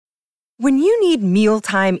When you need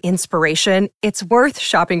mealtime inspiration, it's worth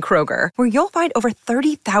shopping Kroger, where you'll find over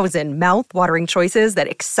 30,000 mouth-watering choices that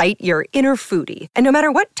excite your inner foodie. And no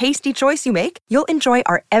matter what tasty choice you make, you'll enjoy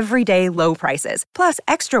our everyday low prices, plus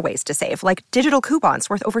extra ways to save, like digital coupons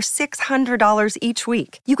worth over $600 each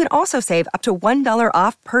week. You can also save up to $1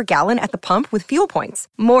 off per gallon at the pump with fuel points.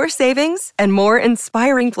 More savings and more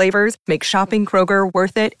inspiring flavors make shopping Kroger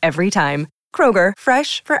worth it every time. Kroger,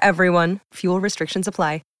 fresh for everyone. Fuel restrictions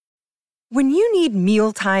apply. When you need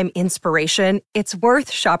mealtime inspiration, it's worth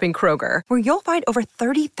shopping Kroger, where you'll find over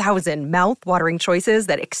 30,000 mouth-watering choices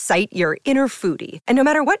that excite your inner foodie. And no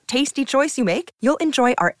matter what tasty choice you make, you'll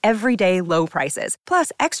enjoy our everyday low prices,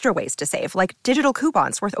 plus extra ways to save, like digital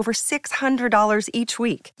coupons worth over $600 each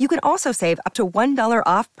week. You can also save up to $1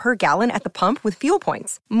 off per gallon at the pump with fuel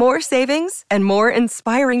points. More savings and more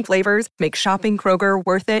inspiring flavors make shopping Kroger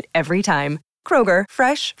worth it every time. Kroger,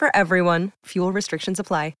 fresh for everyone. Fuel restrictions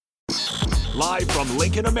apply. Live from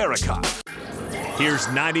Lincoln, America, here's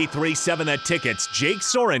 93.7 The Ticket's Jake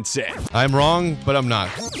Sorensen. I'm wrong, but I'm not.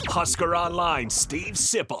 Husker Online, Steve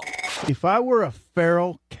Sipple. If I were a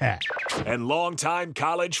feral cat. And longtime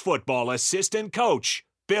college football assistant coach,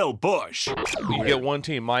 Bill Bush. You get one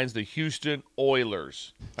team. Mine's the Houston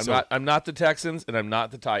Oilers. I'm not the Texans, and I'm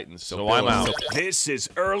not the Titans, so I'm out. This is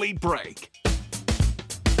Early Break.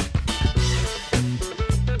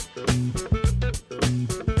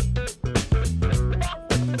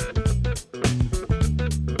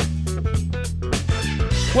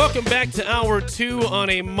 Welcome back to Hour 2 on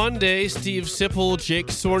a Monday. Steve Sipple, Jake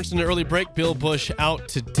Sorensen, Early Break. Bill Bush out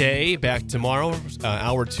today. Back tomorrow.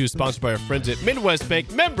 Hour 2 sponsored by our friends at Midwest Bank.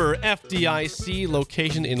 Member FDIC.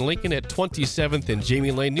 Location in Lincoln at 27th and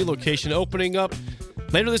Jamie Lane. New location opening up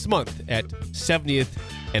later this month at 70th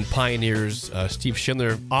and Pioneers. Steve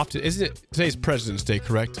Schindler off to, isn't it? Today's President's Day,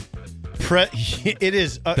 correct? It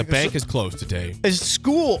is. The bank is closed today. Is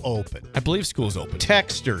school open? I believe school's open.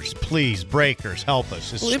 Texters, please, breakers, help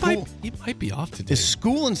us. It might be off today. Is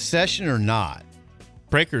school in session or not?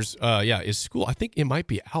 Breakers, is school. I think it might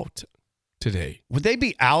be out today. Would they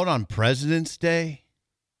be out on President's Day?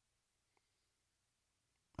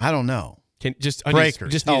 I don't know.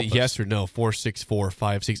 Breakers, just need a yes or no.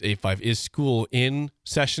 464-5685. Is school in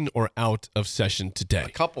session or out of session today? A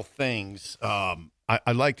couple things.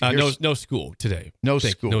 I'd like to hear... No school today. No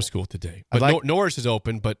school today. But Norris is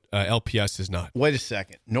open, but LPS is not. Wait a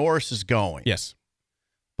second. Norris is going. Yes.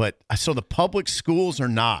 But so the public schools are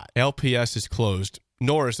not. LPS is closed.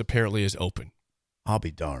 Norris apparently is open. I'll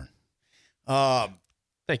be darned.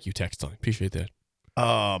 Thank you, Text Line. Appreciate that.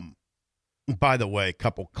 By the way, a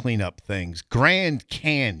couple cleanup things. Grand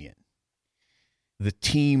Canyon, the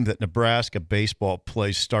team that Nebraska baseball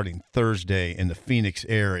plays starting Thursday in the Phoenix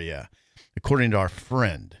area, according to our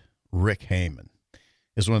friend Rick Heyman,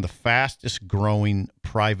 is one of the fastest growing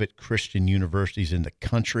private Christian universities in the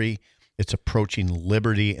country. It's approaching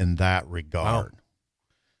liberty in that regard. Wow.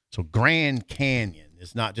 So Grand Canyon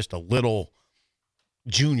is not just a little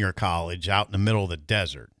junior college out in the middle of the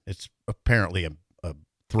desert. It's apparently a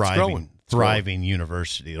thriving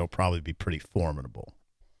university. It'll probably be pretty formidable.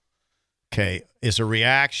 Okay, is a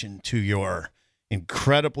reaction to your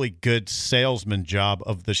incredibly good salesman job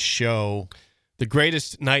of the show. The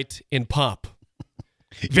greatest night in pop.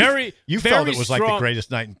 You felt it was strong, like the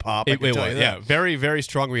greatest night in pop. It was, yeah. Very, very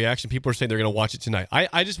strong reaction. People are saying they're going to watch it tonight.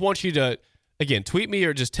 I just want you to, again, tweet me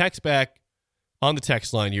or just text back on the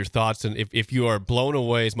text line your thoughts, and if you are blown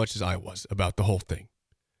away as much as I was about the whole thing.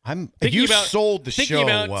 Sold the show well. Thinking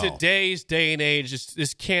about today's day and age,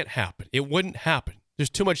 this can't happen. It wouldn't happen.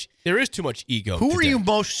 There is too much ego. Who were you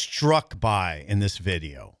most struck by in this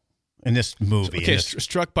video, in this movie? Okay,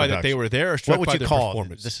 struck by that they were there, or struck by their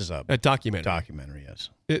performance? This is a documentary. Documentary, yes.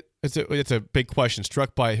 It's a big question.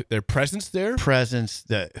 Struck by their presence there? Presence,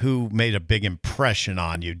 who made a big impression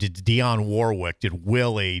on you? Did Dionne Warwick? Did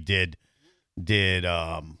Willie? Did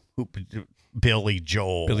Billy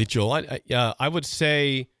Joel? Billy Joel. I would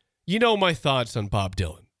say, my thoughts on Bob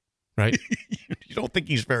Dylan, right? You don't think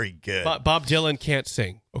he's very good. Bob Dylan can't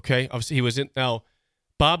sing, okay? Obviously, he was in. Now,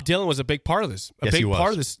 Bob Dylan was a big part of this. Yes, he was.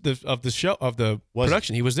 Part of the show, of the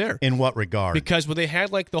production. He was there. In what regard? Because when they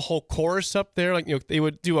had like the whole chorus up there, they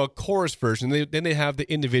would do a chorus version. Then they have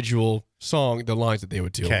the individual song, the lines that they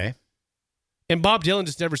would do. Okay. And Bob Dylan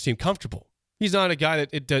just never seemed comfortable. He's not a guy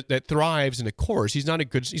that thrives in a chorus. He's not a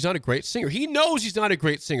great singer. He knows he's not a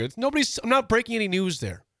great singer. I'm not breaking any news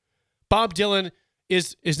there. Bob Dylan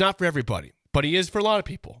is not for everybody, but he is for a lot of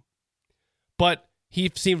people. But he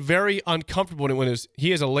seemed very uncomfortable when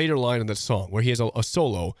he has a later line in the song where he has a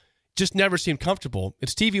solo. Just never seemed comfortable. And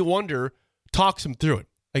Stevie Wonder talks him through it.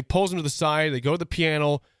 Like pulls him to the side. They go to the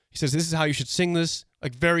piano. He says, this is how you should sing this.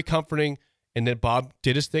 Like, very comforting. And then Bob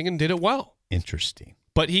did his thing and did it well. Interesting.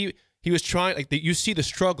 But he was trying, like, you see the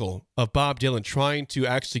struggle of Bob Dylan trying to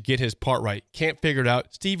actually get his part right. Can't figure it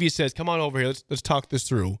out. Stevie says, come on over here. Let's talk this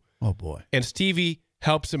through. Oh, boy. And Stevie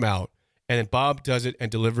helps him out. And then Bob does it and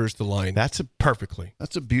delivers the line perfectly.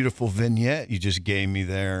 That's a beautiful vignette you just gave me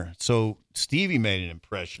there. So Stevie made an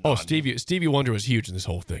impression on you. Stevie Wonder was huge in this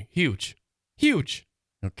whole thing. Huge.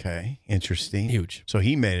 Okay, interesting. Huge. So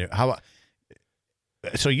he made it.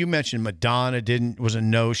 So you mentioned Madonna was a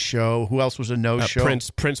no-show. Who else was a no-show?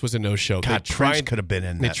 Prince was a no-show. God, Prince could have been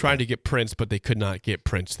in that. They tried to get Prince, but they could not get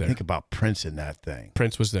Prince there. Think about Prince in that thing.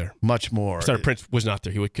 Prince was there. Much more. Sorry, Prince was not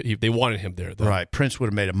there. They wanted him there, though. Right. Prince would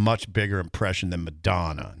have made a much bigger impression than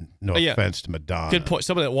Madonna. No offense to Madonna. Good point.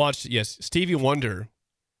 Someone that watched, yes, Stevie Wonder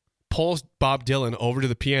pulls Bob Dylan over to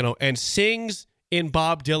the piano and sings in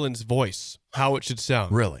Bob Dylan's voice how it should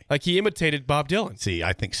sound. Really? Like he imitated Bob Dylan. See,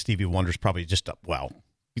 I think Stevie Wonder's probably just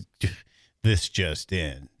this just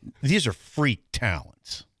in. These are freak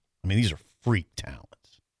talents. I mean, these are freak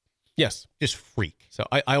talents. Yes. Just freak. So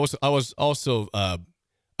I was also a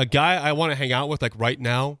guy I want to hang out with, like, right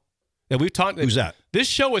now. And we've talked. Who's that? This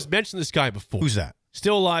show has mentioned this guy before. Who's that?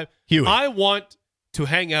 Still alive. Huey. I want to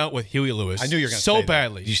hang out with Huey Lewis. I knew you were going to so say that.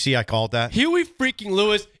 badly. Did you see I called that? Huey freaking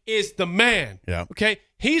Lewis is the man. Yeah. Okay?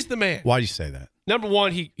 He's the man. Why do you say that? Number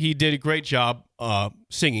one, he did a great job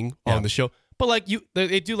singing on the show. But like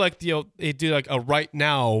they do like a right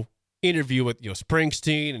now interview with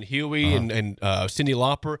Springsteen and Huey and Cyndi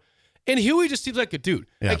Lauper. And Huey just seems like a dude.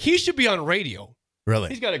 Yeah. Like he should be on radio. Really?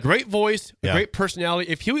 He's got a great voice, a great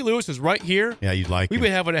personality. If Huey Lewis was right here, you'd like him. we'd be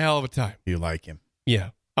having a hell of a time. You like him.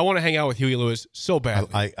 Yeah. I want to hang out with Huey Lewis so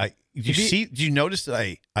badly. Did you notice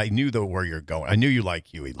that I knew where you're going? I knew you like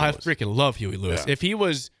Huey Lewis. I freaking love Huey Lewis. Yeah. If he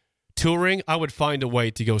was touring, I would find a way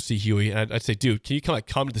to go see Huey. And I'd say, dude, can you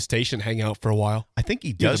come to the station and hang out for a while? I think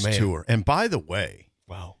he does tour. And by the way,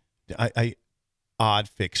 wow, I odd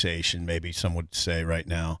fixation, maybe some would say right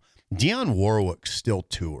now. Dionne Warwick still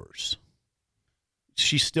tours.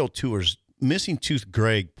 She still tours. Missing Tooth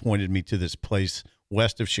Greg pointed me to this place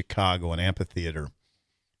west of Chicago, an amphitheater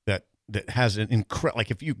that has an incredible,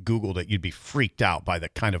 like if you Googled it, you'd be freaked out by the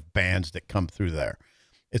kind of bands that come through there.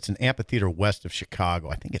 It's an amphitheater west of Chicago.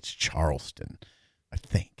 I think it's Charleston, I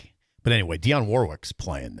think. But anyway, Dionne Warwick's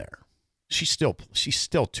playing there. She's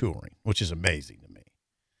still touring, which is amazing to me.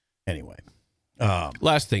 Anyway.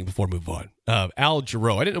 Last thing before we move on. Al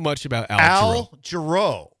Jarreau. I didn't know much about Al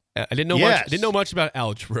Jarreau. I didn't know much. I didn't know much about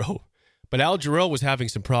Al Jarreau. But Al Jarreau was having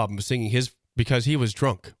some problems singing because he was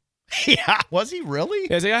drunk. Yeah, was he really?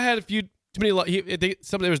 Yeah, I had a few too many.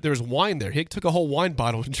 There was wine there. He took a whole wine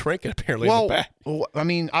bottle and drank it apparently. in the back. I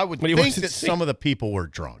mean, I would think that some of the people were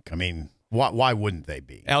drunk. I mean, why wouldn't they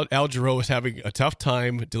be? Al Jarreau was having a tough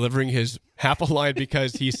time delivering his half a line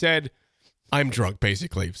because he said, "I'm drunk,"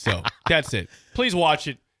 basically. So that's it. Please watch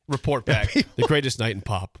it. Report back. The greatest night in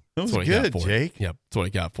pop. That was good, Jake. Yep, that's what I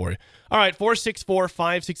got for you. All right,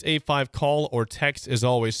 464-5685. Call or text as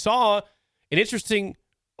always. Saw an interesting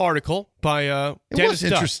article by Dennis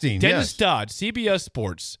Dodd. Interesting. Dennis Dodd, CBS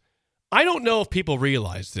Sports. I don't know if people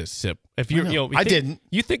realize this, Sip. If I didn't.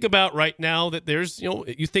 You think about right now that there's,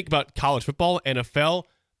 you think about college football, NFL,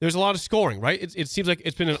 there's a lot of scoring, right? It seems like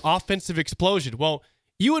it's been an offensive explosion. Well,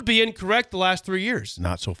 you would be incorrect the last 3 years.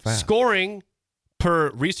 Not so fast. Scoring, per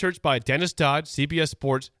research by Dennis Dodd, CBS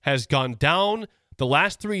Sports, has gone down the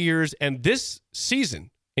last 3 years, and this season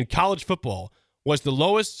in college football was the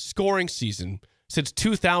lowest scoring season since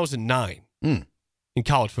 2009 in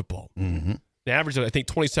college football. Mm-hmm. The average of, I think,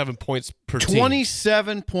 27 points per team.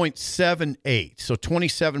 27.78, so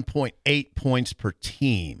 27.8 points per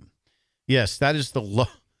team. Yes, that is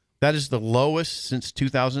the lowest since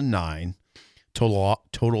 2009.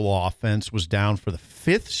 Total offense was down for the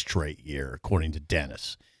fifth straight year, according to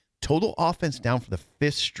Dennis. Total offense down for the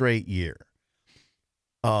fifth straight year.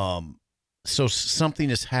 So something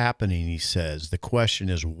is happening, he says. The question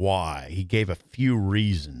is why. He gave a few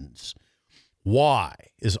reasons. Why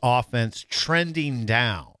is offense trending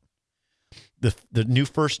down? The new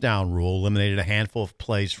first down rule eliminated a handful of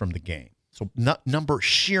plays from the game. So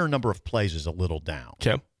sheer number of plays is a little down.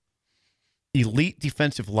 Okay. Elite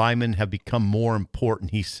defensive linemen have become more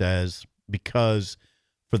important, he says, because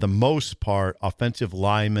for the most part, offensive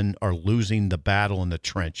linemen are losing the battle in the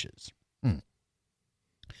trenches.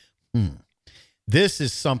 This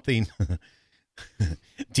is something.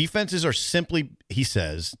 Defenses are simply, he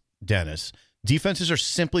says, Dennis, defenses are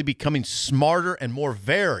simply becoming smarter and more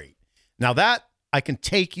varied. Now that I can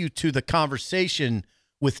take you to the conversation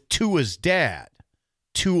with Tua's dad,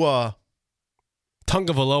 Tua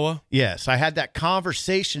Tagovailoa? Yes, I had that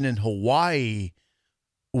conversation in Hawaii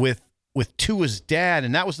with Tua's dad,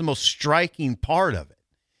 and that was the most striking part of it.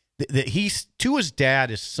 That Tua's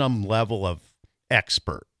dad is some level of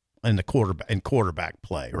expert in the quarterback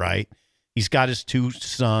play, right? He's got his 2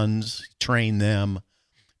 sons, trained them,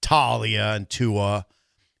 Talia and Tua,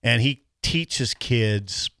 and he teaches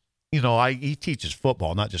kids. He teaches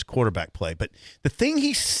football, not just quarterback play. But the thing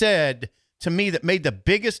he said to me that made the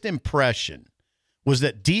biggest impression was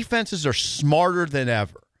that defenses are smarter than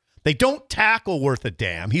ever. They don't tackle worth a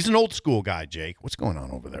damn. He's an old school guy, Jake. What's going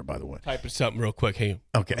on over there, by the way? Typing something real quick. Hey,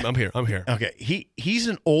 okay, I'm here. Okay, he's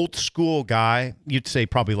an old school guy. You'd say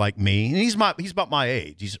probably like me, and he's about my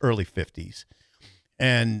age. He's early 50s,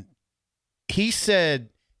 and he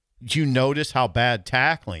said, "Do you notice how bad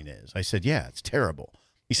tackling is?" I said, "Yeah, it's terrible."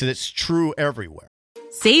 He said, "It's true everywhere."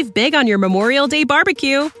 Save big on your Memorial Day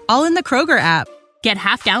barbecue, all in the Kroger app. Get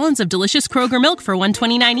half gallons of delicious Kroger milk for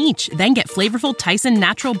 $1.29 each. Then get flavorful Tyson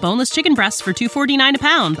natural boneless chicken breasts for $2.49 a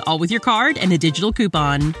pound, all with your card and a digital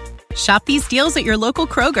coupon. Shop these deals at your local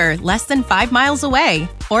Kroger, less than 5 miles away.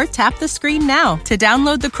 Or tap the screen now to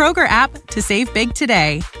download the Kroger app to save big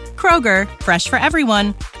today. Kroger, fresh for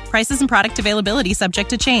everyone. Prices and product availability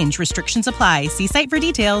subject to change. Restrictions apply. See site for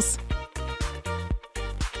details.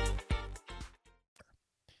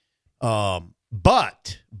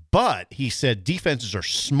 But he said defenses are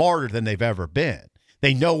smarter than they've ever been.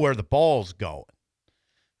 They know where the ball's going,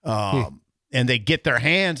 and they get their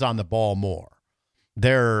hands on the ball more.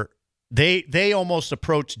 They almost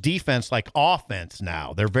approach defense like offense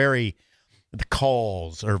now. The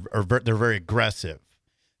calls are they're very aggressive.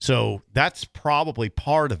 So that's probably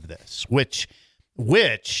part of this. Which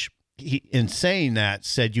he, in saying that,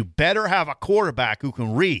 said you better have a quarterback who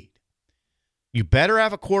can read. You better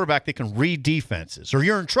have a quarterback that can read defenses, or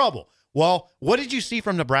you're in trouble. Well, what did you see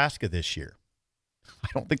from Nebraska this year? I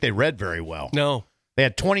don't think they read very well. No. They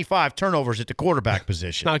had 25 turnovers at the quarterback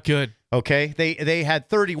position. Not good. Okay? They had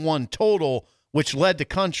 31 total, which led the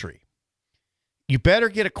country. You better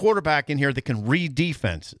get a quarterback in here that can read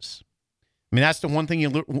defenses. I mean, that's the one thing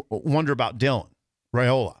you wonder about Dylan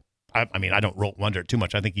Raiola. I mean, I don't wonder it too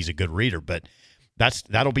much. I think he's a good reader, but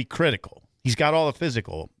that'll be critical. He's got all the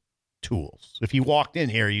physical tools. If you walked in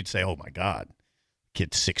here, you'd say, "Oh my God,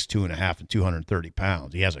 kid's 6'2.5" and 230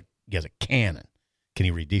 pounds. He has a cannon. Can he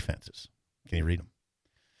read defenses? Can he read them?"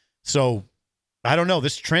 So I don't know.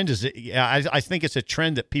 This trend I think it's a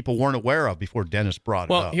trend that people weren't aware of before Dennis brought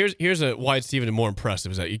it up. Well, here's why it's even more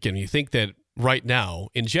impressive is that you think that right now,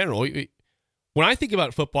 in general, when I think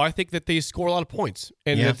about football, I think that they score a lot of points,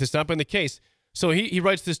 and that's not been the case. So he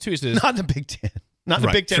writes this too. He says, not in the Big Ten. Not in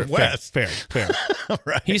the Big Ten West. Fair.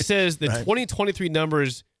 Right. He says the 2023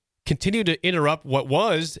 numbers continue to interrupt what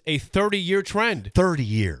was a 30-year trend. 30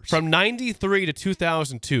 years. From 93 to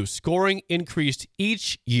 2002, scoring increased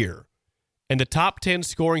each year. And the top 10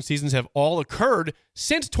 scoring seasons have all occurred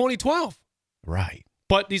since 2012. Right.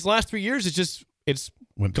 But these last 3 years, it's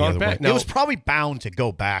went gone back. Now, it was probably bound to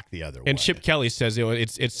go back the other way. And Chip Kelly says,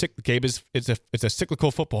 Gabe, it's a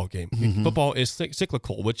cyclical football game. Mm-hmm. Football is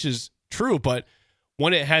cyclical, which is true, but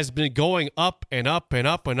when it has been going up and up and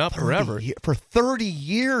up and up forever. For 30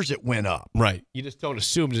 years it went up. Right. You just don't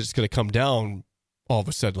assume that it's going to come down all of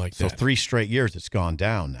a sudden like that. So 3 straight years it's gone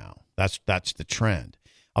down now. That's the trend.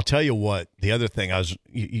 I'll tell you what, the other thing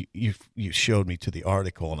you showed me to the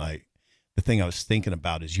article, and the thing I was thinking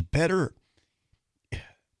about is you better,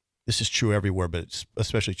 this is true everywhere, but it's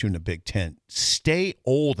especially true in the Big Ten, stay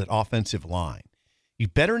old at offensive line. You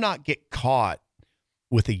better not get caught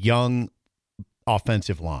with a young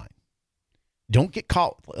offensive line. Don't get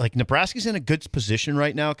caught. Like, Nebraska's in a good position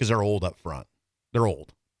right now because they're old up front. They're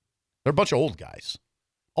old. They're a bunch of old guys.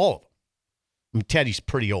 All of them. I mean, Teddy's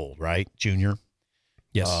pretty old, right? Junior.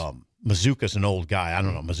 Yes. Mazuka's an old guy. I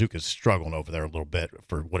don't know. Mazuka's struggling over there a little bit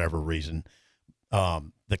for whatever reason.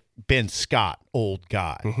 The Ben Scott, old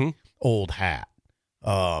guy. Mm-hmm. Old hat.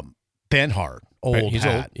 Benhart, old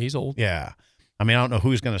hat. He's old. Yeah. I mean, I don't know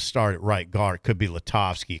who's going to start at right guard. Could be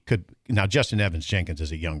Latovsky. Now Justin Evans Jenkins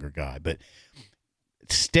is a younger guy, but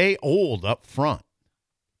stay old up front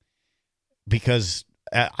because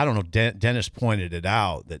I don't know. Dennis pointed it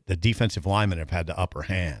out that the defensive linemen have had the upper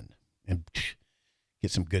hand and get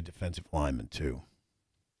some good defensive linemen too.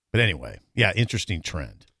 But anyway, yeah, interesting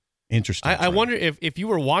trend. I wonder if you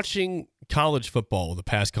were watching college football the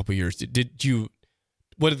past couple of years, did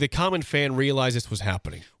the common fan realize this was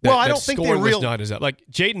happening? Well, I don't think they was not as up. Like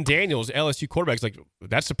Jaden Daniels, LSU quarterback's like,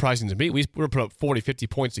 that's surprising to me. We were put up 40, 50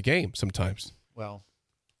 points a game sometimes. Well,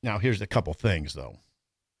 now here's a couple things though.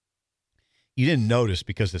 You didn't notice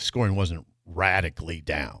because the scoring wasn't radically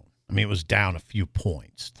down. I mean, it was down a few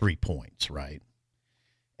points, 3 points, right?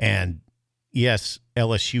 And yes,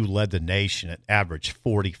 LSU led the nation at average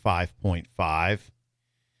 45.5,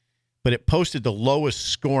 but it posted the lowest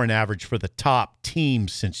scoring average for the top team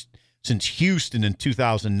since Houston in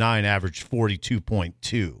 2009 averaged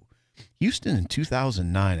 42.2. Houston in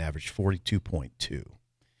 2009 averaged 42.2.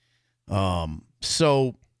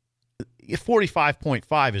 So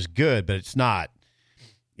 45.5 is good, but it's not,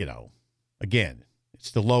 again, it's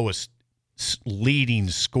the lowest leading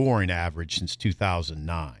scoring average since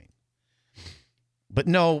 2009. But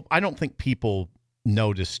no, I don't think people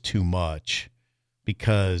notice too much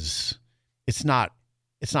because it's not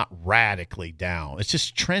radically down. It's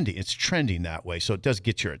just trending. It's trending that way, so it does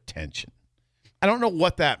get your attention. I don't know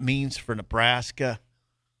what that means for Nebraska.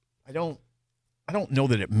 I don't know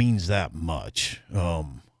that it means that much.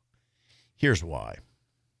 Here's why.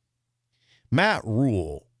 Matt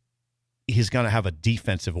Rule, he's going to have a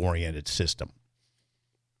defensive-oriented system.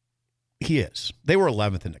 He is. They were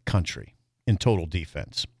 11th in the country in total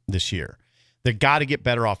defense this year. They've got to get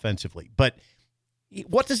better offensively. But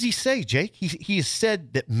what does he say, Jake? He has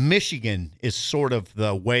said that Michigan is sort of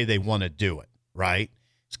the way they want to do it, right?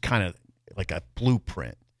 It's kind of like a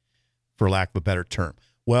blueprint, for lack of a better term.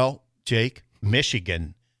 Well, Jake,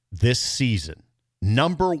 Michigan this season,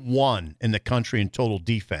 number 1 in the country in total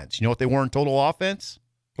defense. You know what they were in total offense?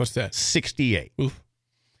 What's that? 68. Oof.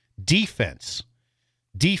 Defense.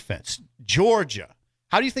 Georgia.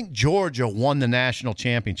 How do you think Georgia won the national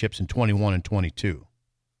championships in 21 and 22?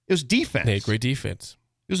 It was defense. They had great defense.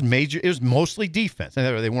 It was mostly defense.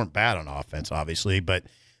 They weren't bad on offense, obviously, but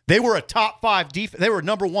they were a top 5 defense. They were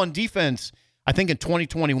number 1 defense, I think, in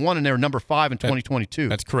 2021, and they were number 5 in 2022.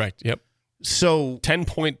 That's correct. Yep. So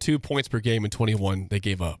 10.2 points per game in 21 they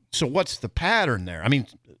gave up. So what's the pattern there? I mean,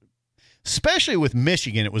 especially with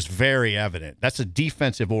Michigan, it was very evident. That's a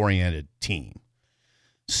defensive-oriented team.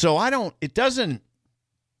 So I don't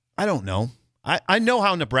know. I know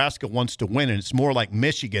how Nebraska wants to win, and it's more like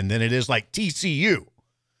Michigan than it is like TCU,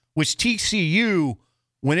 which TCU,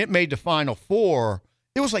 when it made the Final Four,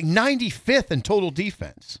 it was like 95th in total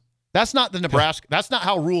defense. That's not the Nebraska. That's not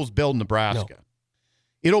how Rules build Nebraska. No.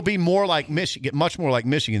 It'll be more like Michigan, much more like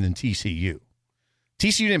Michigan than TCU.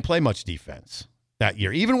 TCU didn't play much defense that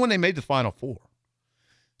year, even when they made the Final Four.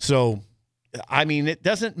 So, I mean, it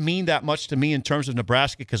doesn't mean that much to me in terms of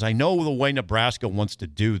Nebraska because I know the way Nebraska wants to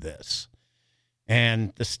do this.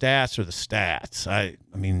 And the stats are the stats. I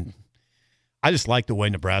mean, I just like the way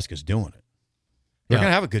Nebraska's doing it. They're going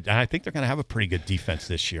to have I think they're going to have a pretty good defense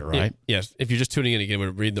this year, right? Yes. If you're just tuning in again,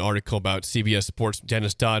 we're reading the article about CBS Sports.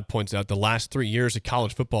 Dennis Dodd points out the last 3 years of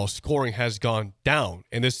college football scoring has gone down.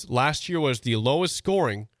 And this last year was the lowest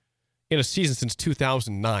scoring in a season since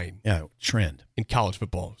 2009. Yeah, trend. In college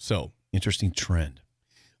football. So interesting trend.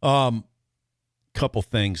 Couple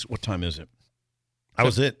things. What time is it? I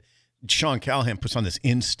was at Sean Callahan puts on this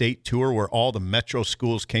in-state tour where all the metro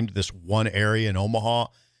schools came to this one area in Omaha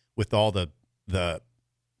with all the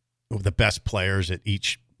best players at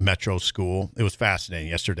each metro school. It was fascinating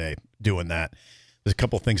yesterday doing that. There's a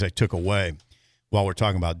couple of things I took away while we're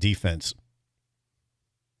talking about defense.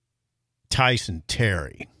 Tyson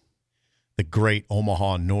Terry, the great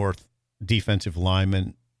Omaha North defensive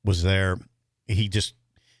lineman, was there. He just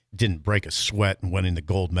didn't break a sweat in winning the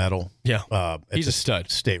gold medal. Yeah, he's a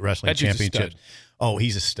stud. State wrestling championship. Oh,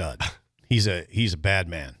 he's a stud. He's a bad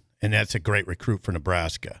man, and that's a great recruit for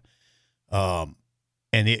Nebraska. And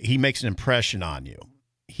he makes an impression on you.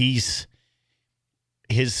 His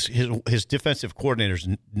defensive coordinator's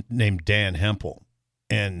named Dan Hempel,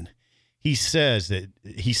 and he says that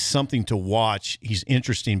he's something to watch. He's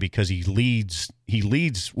interesting because he leads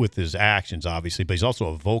with his actions, obviously, but he's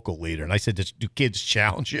also a vocal leader. And I said, do kids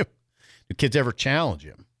challenge him? Do kids ever challenge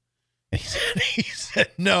him? And he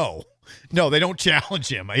said no, they don't challenge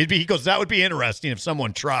him. He goes, that would be interesting if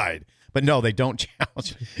someone tried. But no, they don't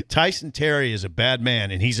challenge. Tyson Terry is a bad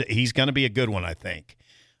man, and he's going to be a good one, I think.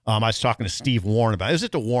 I was talking to Steve Warren about it. It was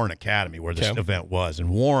at the Warren Academy where this event was,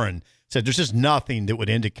 and Warren said there's just nothing that would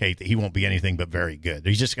indicate that he won't be anything but very good.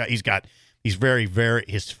 He's very, very,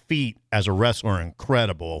 his feet as a wrestler are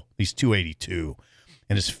incredible. He's 282,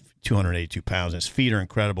 and his 282 pounds, and his feet are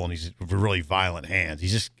incredible, and he's really violent hands.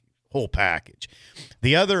 He's just whole package.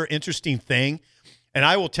 The other interesting thing, and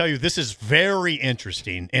I will tell you, this is very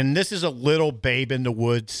interesting, and this is a little babe in the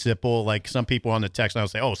woods, Sipple. Like some people on the text now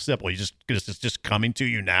say, "Oh, Sipple, it's just coming to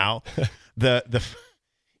you now."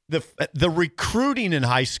 The recruiting in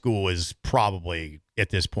high school is probably at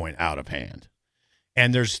this point out of hand,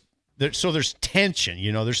 and there's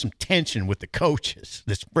tension. There's some tension with the coaches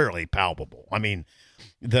that's fairly palpable. I mean,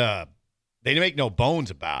 the They make no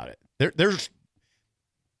bones about it. There's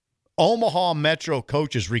Omaha Metro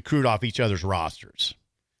coaches recruit off each other's rosters,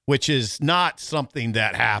 which is not something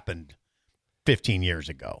that happened 15 years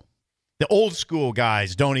ago. The old school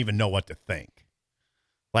guys don't even know what to think.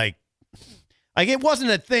 Like it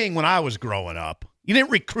wasn't a thing when I was growing up. You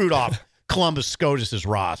didn't recruit off Columbus SCOTUS's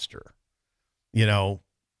roster, you know.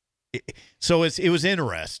 So it was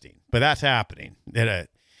interesting, but that's happening.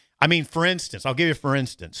 For instance, I'll give you for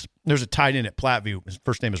instance. There's a tight end at Platteview. His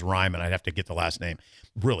first name is Ryman. I'd have to get the last name.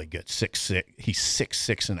 Really good, 6'6". He's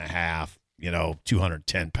 6'6.5".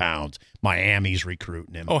 210 pounds. Miami's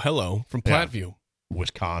recruiting him. Oh, hello from Platteview. Yeah.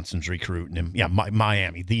 Wisconsin's recruiting him. Yeah,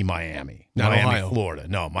 Miami, not Miami, Ohio. Florida.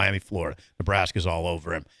 No, Miami, Florida. Nebraska's all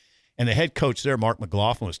over him. And the head coach there, Mark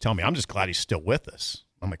McLaughlin, was telling me, I'm just glad he's still with us.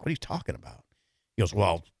 I'm like, what are you talking about? He goes,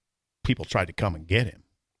 well, people tried to come and get him.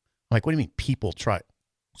 I'm like, what do you mean people tried?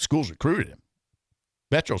 Schools recruited him.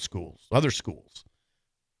 Metro schools, other schools.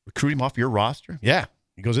 Recruit him off your roster? Yeah.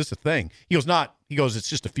 He goes, it's a thing. He goes, it's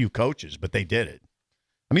just a few coaches, but they did it.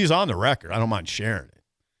 I mean, he's on the record. I don't mind sharing it.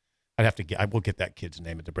 I will get that kid's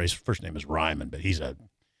name at the brace. First name is Ryman, but he's a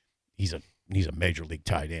major league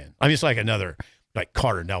tight end. I mean, it's like another like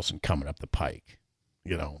Carter Nelson coming up the pike,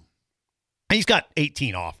 And he's got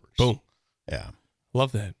 18 offers. Boom. Yeah.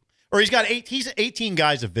 Love that. Or he's 18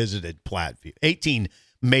 guys have visited Platteview. 18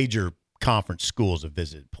 major conference schools have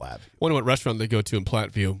visited Platteview. Wonder what restaurant they go to in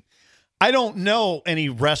Platteview. I don't know any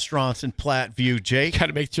restaurants in Platteview, Jake. Got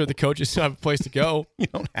to make sure the coaches still have a place to go. You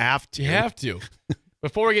don't have to. You have to.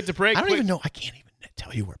 Before we get to break, I don't even know. I can't even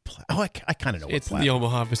tell you where I kind of know. It's in the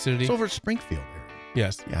Omaha vicinity. It's over at Springfield area.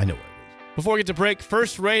 Yes. Yeah, I know where it is. Before we get to break,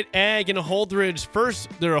 First Rate Ag in Holdridge. First,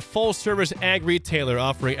 they're a full-service ag retailer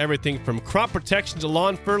offering everything from crop protection to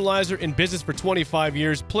lawn fertilizer, in business for 25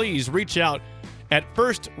 years. Please reach out at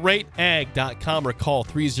firstrateag.com or call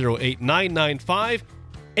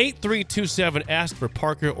 308-995-8327. Ask for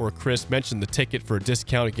Parker or Chris. Mention the ticket for a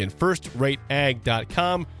discount. Again,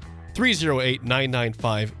 firstrateag.com,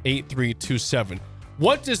 308-995-8327.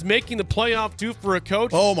 What does making the playoff do for a coach?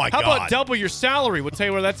 Oh, my God. How about double your salary? We'll tell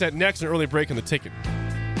you where that's at next. An early break in the ticket.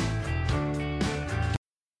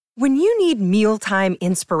 When you need mealtime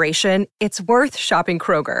inspiration, it's worth shopping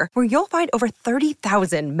Kroger, where you'll find over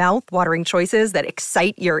 30,000 mouth-watering choices that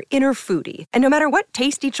excite your inner foodie. And no matter what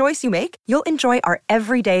tasty choice you make, you'll enjoy our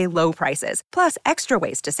everyday low prices, plus extra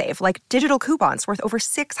ways to save, like digital coupons worth over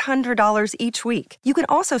 $600 each week. You can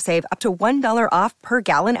also save up to $1 off per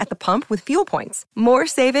gallon at the pump with fuel points. More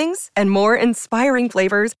savings and more inspiring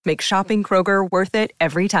flavors make shopping Kroger worth it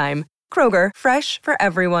every time. Kroger, fresh for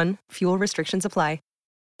everyone. Fuel restrictions apply.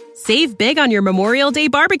 Save big on your Memorial Day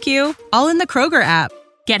barbecue, all in the Kroger app.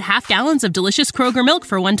 Get half gallons of delicious Kroger milk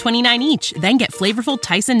for $1.29 each. Then get flavorful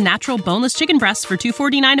Tyson natural boneless chicken breasts for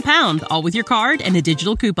 $2.49 a pound, all with your card and a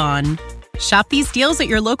digital coupon. Shop these deals at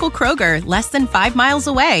your local Kroger, less than 5 miles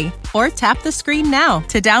away. Or tap the screen now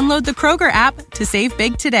to download the Kroger app to save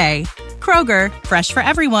big today. Kroger, fresh for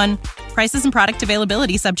everyone. Prices and product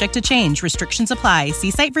availability subject to change. Restrictions apply.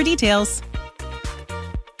 See site for details.